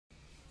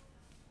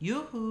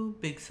Yoo-hoo,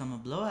 big summer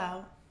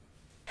blowout.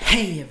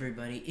 Hey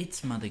everybody,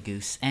 it's Mother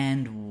Goose,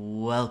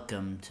 and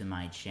welcome to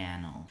my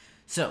channel.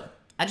 So,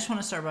 I just want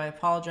to start by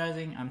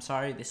apologizing. I'm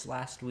sorry this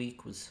last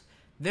week was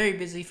very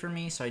busy for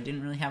me, so I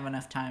didn't really have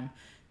enough time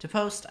to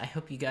post. I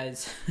hope you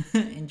guys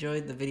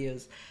enjoyed the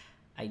videos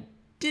I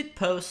did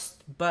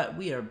post, but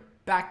we are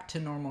back to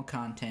normal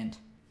content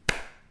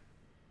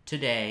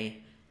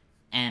today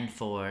and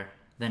for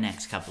the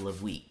next couple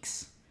of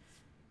weeks.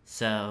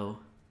 So,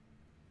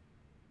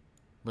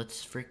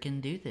 let's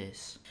freaking do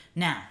this.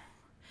 Now,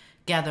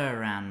 gather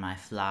around my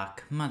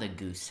flock. Mother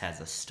Goose has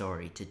a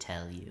story to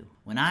tell you.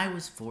 When I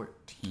was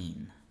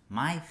 14,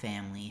 my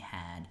family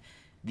had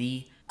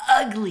the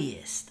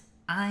ugliest,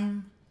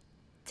 I'm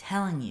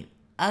telling you,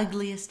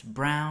 ugliest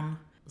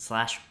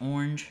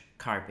brown/orange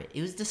carpet.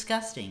 It was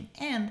disgusting,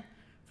 and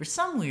for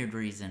some weird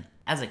reason,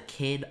 as a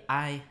kid,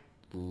 I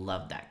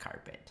loved that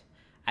carpet.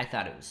 I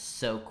thought it was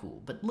so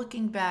cool, but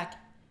looking back,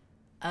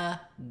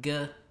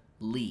 ugly.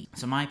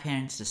 So my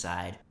parents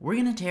decide, we're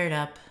gonna tear it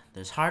up,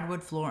 there's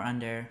hardwood floor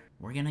under,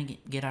 we're gonna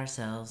get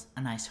ourselves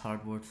a nice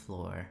hardwood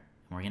floor, and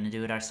we're gonna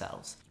do it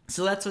ourselves.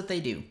 So that's what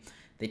they do.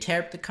 They tear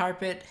up the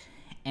carpet,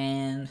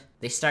 and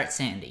they start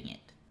sanding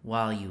it.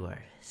 While you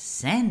are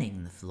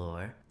sanding the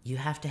floor, you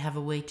have to have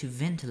a way to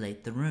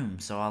ventilate the room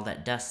so all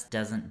that dust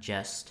doesn't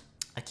just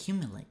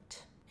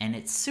accumulate. And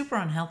it's super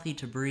unhealthy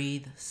to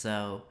breathe,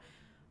 so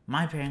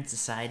my parents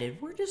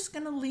decided we're just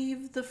gonna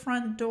leave the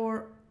front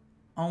door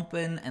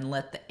open and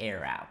let the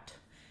air out.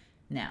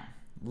 Now,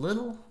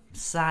 little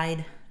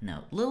side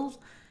note, little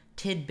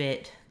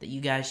tidbit that you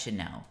guys should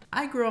know.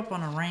 I grew up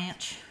on a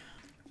ranch.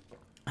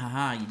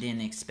 Aha, you didn't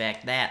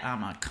expect that.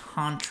 I'm a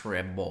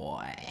country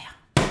boy.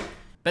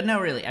 But no,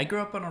 really, I grew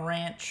up on a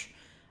ranch.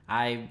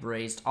 I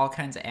raised all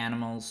kinds of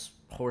animals,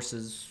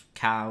 horses,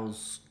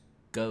 cows,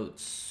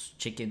 goats,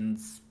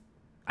 chickens.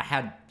 I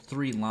had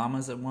 3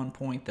 llamas at one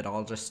point that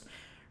all just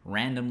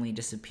randomly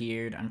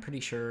disappeared. I'm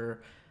pretty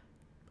sure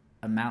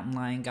a mountain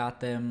lion got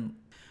them.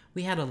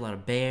 We had a lot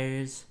of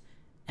bears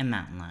and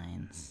mountain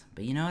lions.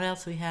 But you know what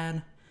else we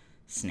had?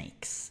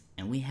 Snakes.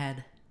 And we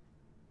had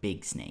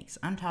big snakes.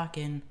 I'm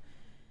talking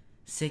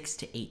 6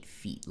 to 8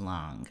 feet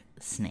long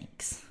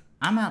snakes.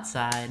 I'm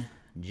outside,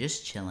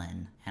 just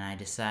chilling, and I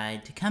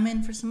decide to come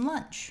in for some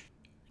lunch.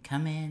 I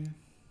come in,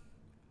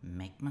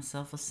 make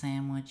myself a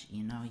sandwich.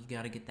 You know, you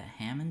gotta get that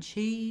ham and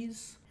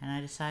cheese. And I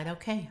decide,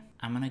 okay,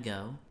 I'm gonna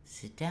go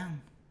sit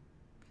down.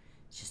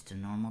 It's just a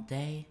normal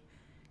day.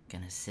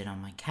 Gonna sit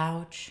on my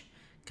couch,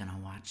 gonna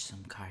watch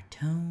some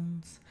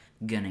cartoons,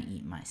 gonna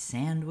eat my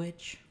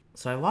sandwich.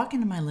 So I walk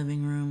into my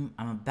living room,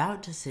 I'm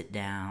about to sit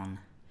down,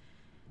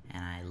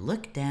 and I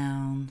look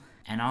down,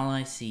 and all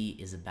I see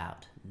is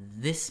about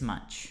this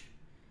much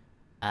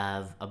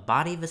of a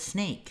body of a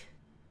snake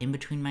in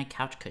between my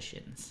couch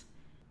cushions.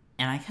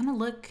 And I kind of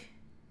look,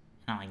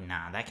 and I'm like,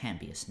 nah, that can't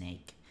be a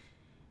snake.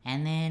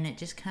 And then it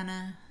just kind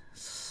of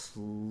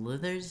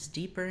slithers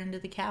deeper into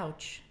the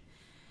couch.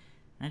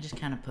 And I just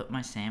kind of put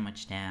my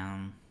sandwich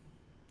down,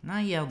 and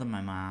I yelled at my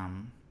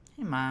mom,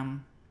 hey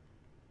mom,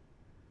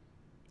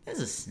 there's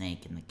a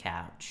snake in the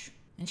couch.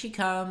 And she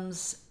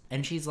comes,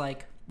 and she's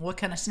like, what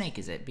kind of snake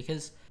is it?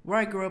 Because where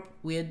I grew up,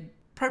 we had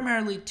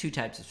primarily 2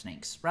 types of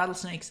snakes,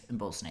 rattlesnakes and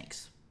bull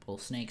snakes. Bull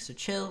snakes are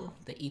chill,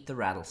 they eat the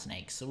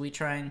rattlesnakes, so we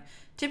try and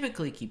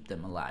typically keep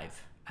them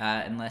alive,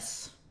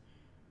 unless,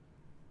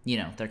 you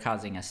know, they're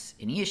causing us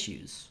any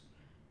issues.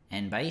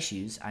 And by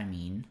issues, I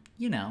mean,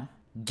 you know,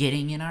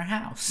 getting in our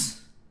house.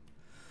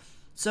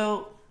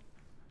 So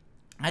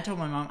I told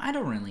my mom, I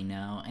don't really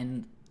know,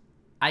 and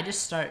I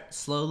just start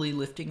slowly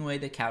lifting away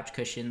the couch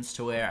cushions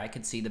to where I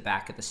could see the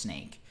back of the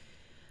snake.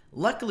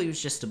 Luckily, it was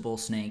just a bull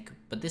snake,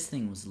 but this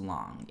thing was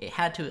long. It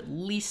had to at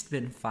least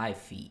been 5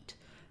 feet.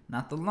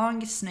 Not the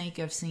longest snake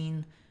I've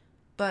seen,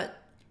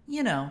 but,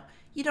 you know,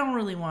 you don't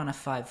really want a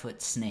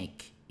 5-foot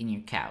snake in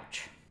your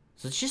couch.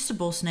 So it's just a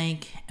bull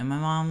snake, and my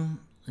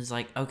mom is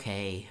like,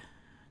 okay,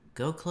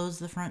 go close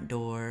the front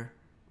door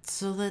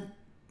so that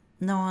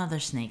no other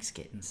snakes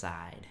get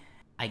inside.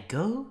 I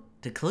go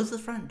to close the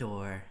front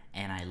door,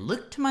 and I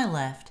look to my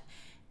left,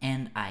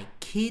 and I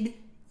kid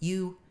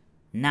you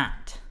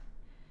not,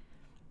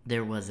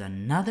 there was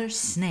another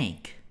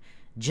snake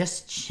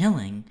just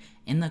chilling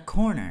in the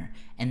corner,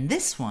 and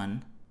this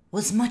one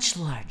was much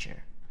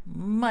larger.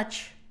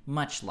 Much,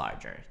 much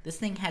larger. This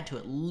thing had to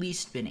at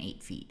least been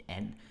 8 feet,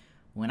 and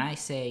when I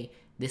say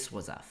this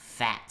was a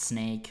fat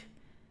snake,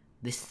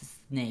 this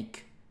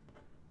snake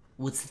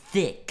was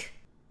thick.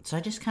 So I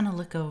just kind of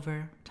look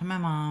over to my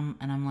mom,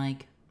 and I'm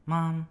like,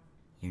 Mom,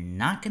 you're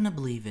not gonna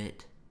believe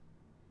it.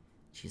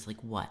 She's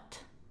like, what?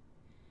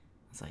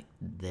 I was like,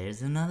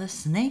 there's another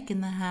snake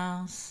in the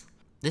house.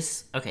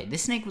 This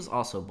snake was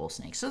also a bull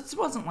snake, so it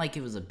wasn't like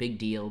it was a big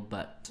deal,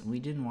 but we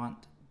didn't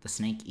want the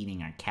snake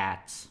eating our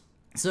cats.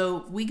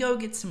 So we go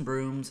get some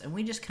brooms, and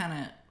we just kind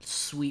of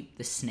sweep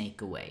the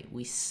snake away.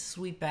 We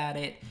sweep at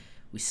it,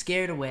 we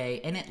scare it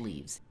away, and it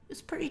leaves. It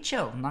was pretty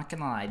chill, not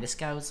gonna lie. This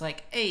guy was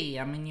like, hey,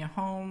 I'm in your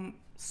home,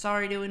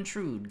 sorry to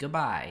intrude,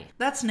 goodbye.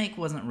 That snake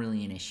wasn't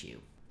really an issue.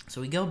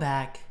 So we go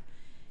back,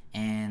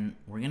 and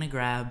we're we're gonna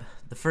grab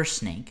the first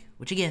snake,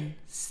 which again,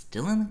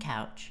 still in the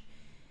couch,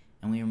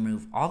 and we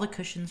remove all the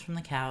cushions from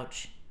the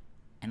couch,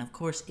 and of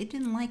course, it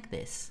didn't like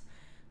this.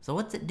 So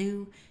what's it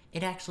do?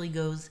 It actually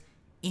goes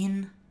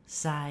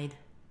inside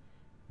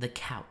the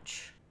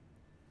couch.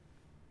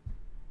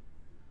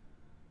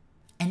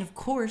 And of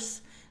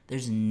course,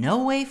 there's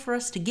no way for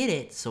us to get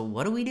it, so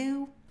what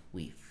do?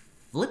 We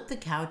flip the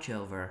couch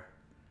over,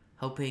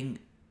 hoping,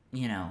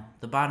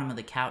 the bottom of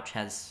the couch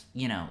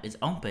is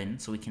open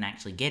so we can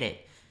actually get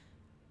it.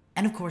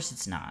 And of course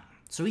it's not.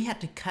 So we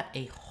had to cut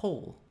a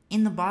hole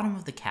in the bottom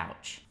of the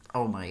couch.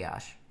 Oh my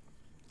gosh.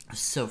 I was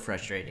so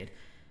frustrated.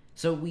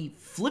 So we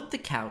flip the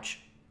couch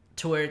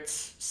to where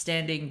it's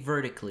standing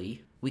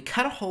vertically. We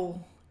cut a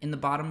hole in the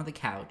bottom of the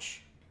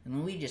couch, and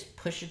then we just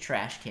push a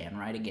trash can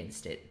right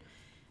against it.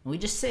 And we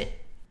just sit.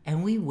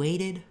 And we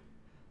waited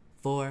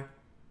for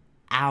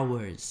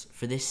hours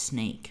for this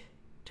snake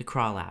to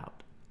crawl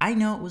out. I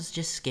know it was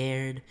just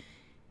scared.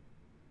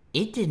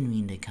 It didn't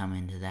mean to come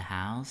into the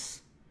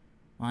house.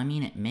 Well, I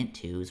mean, it meant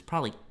to. It was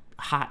probably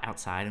hot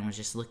outside and was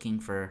just looking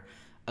for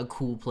a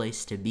cool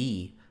place to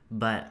be.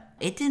 But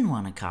it didn't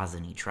want to cause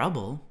any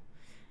trouble.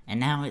 And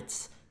now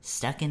it's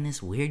stuck in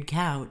this weird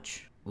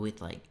couch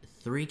with like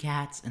 3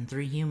 cats and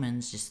 3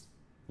 humans just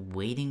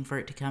waiting for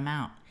it to come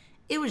out.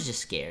 It was just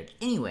scared.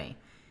 Anyway,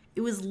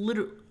 it was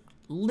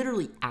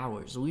literally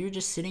hours. We were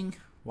just sitting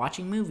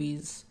watching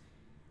movies.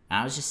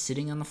 I was just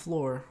sitting on the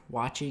floor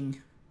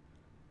watching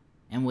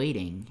and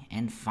waiting,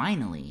 and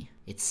finally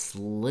it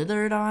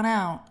slithered on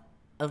out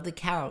of the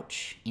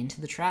couch into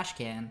the trash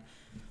can,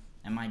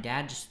 and my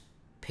dad just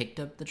picked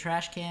up the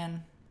trash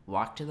can,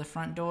 walked to the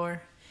front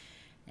door,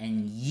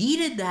 and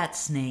yeeted that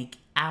snake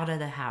out of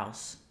the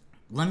house.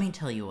 Let me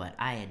tell you what,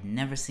 I had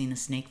never seen a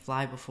snake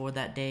fly before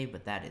that day,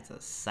 but that is a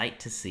sight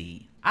to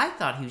see. I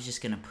thought he was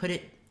just gonna put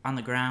it on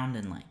the ground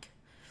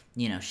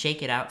and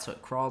shake it out so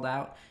it crawled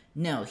out.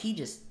 No, he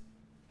just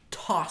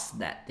tossed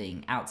that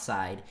thing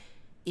outside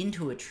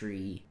into a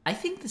tree. I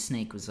think the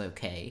snake was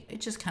okay.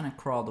 It just kind of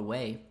crawled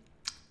away.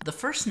 The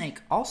first snake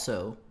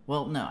also,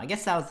 well, no, I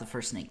guess that was the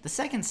first snake. The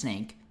second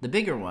snake, the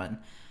bigger one,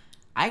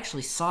 I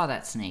actually saw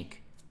that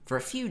snake for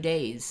a few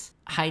days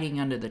hiding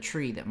under the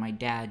tree that my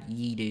dad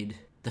yeeted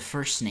the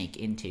first snake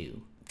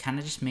into. Kind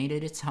of just made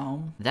it its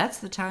home. That's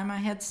the time I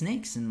had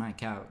snakes in my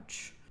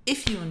couch.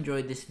 If you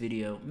enjoyed this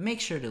video, make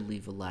sure to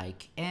leave a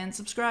like and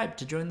subscribe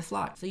to join the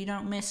flock so you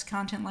don't miss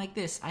content like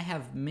this. I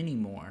have many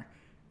more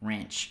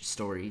ranch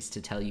stories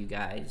to tell you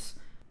guys.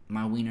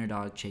 My wiener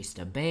dog chased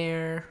a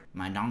bear.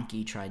 My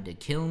donkey tried to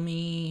kill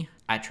me.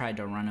 I tried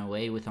to run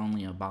away with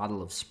only a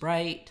bottle of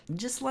Sprite.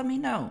 Just let me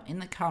know in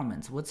the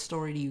comments what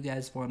story do you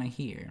guys want to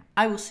hear.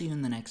 I will see you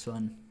in the next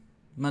one.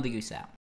 Mother Goose out.